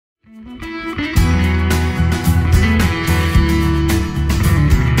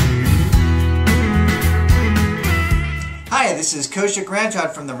is Kaushik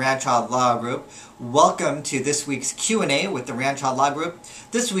Ranchod from the Ranchod Law Group. Welcome to this week's Q&A with the Ranchod Law Group.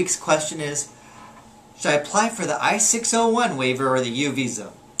 This week's question is, should I apply for the I601 waiver or the U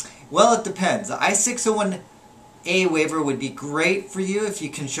visa? Well, it depends. The I601A waiver would be great for you if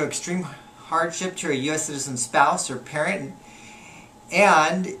you can show extreme hardship to a U.S. citizen spouse or parent,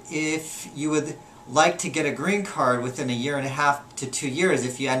 and if you would like to get a green card within a year and a half to 2 years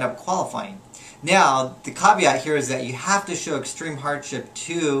if you end up qualifying. Now, the caveat here is that you have to show extreme hardship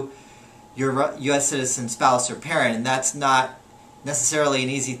to your U.S. citizen spouse or parent, and that's not necessarily an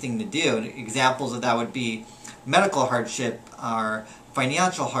easy thing to do. Examples of that would be medical hardship or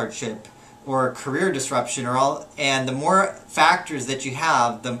financial hardship or career disruption, and the more factors that you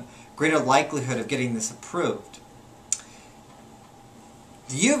have, the greater likelihood of getting this approved.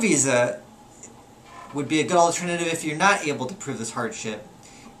 The U visa would be a good alternative if you're not able to prove this hardship,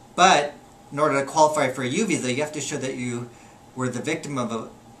 but in order to qualify for a U visa, you have to show that you were the victim of a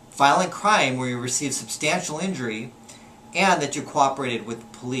violent crime where you received substantial injury and that you cooperated with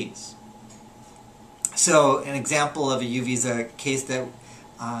the police. So an example of a U visa case that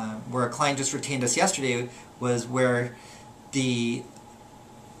where a client just retained us yesterday was where the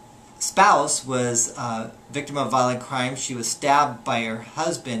spouse was a victim of violent crime. She was stabbed by her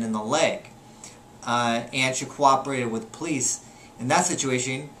husband in the leg, and she cooperated with police. In that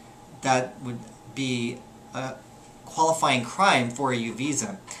situation, that would be a qualifying crime for a U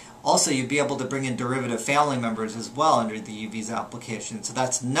visa. Also, you'd be able to bring in derivative family members as well under the U visa application, so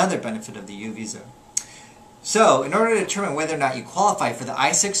that's another benefit of the U visa. So, in order to determine whether or not you qualify for the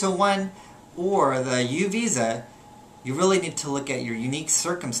I-601 or the U visa, you really need to look at your unique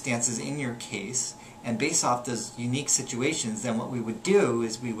circumstances in your case, and based off those unique situations, then what we would do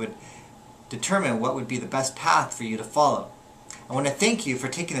is we would determine what would be the best path for you to follow. I want to thank you for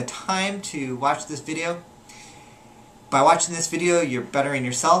taking the time to watch this video. By watching this video, you're bettering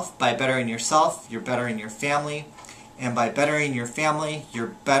yourself. By bettering yourself, you're bettering your family. And by bettering your family,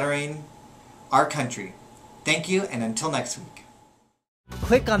 you're bettering our country. Thank you, and until next week.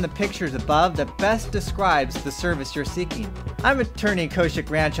 Click on the pictures above that best describes the service you're seeking. I'm attorney Kaushik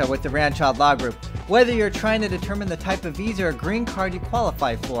Ranchod with the Ranchod Law Group. Whether you're trying to determine the type of visa or green card you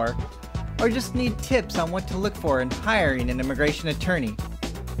qualify for, or just need tips on what to look for in hiring an immigration attorney,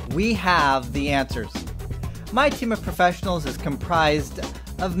 we have the answers. My team of professionals is comprised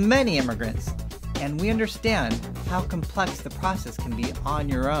of many immigrants, and we understand how complex the process can be on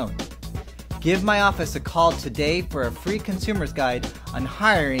your own. Give my office a call today for a free consumer's guide on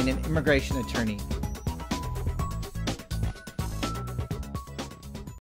hiring an immigration attorney.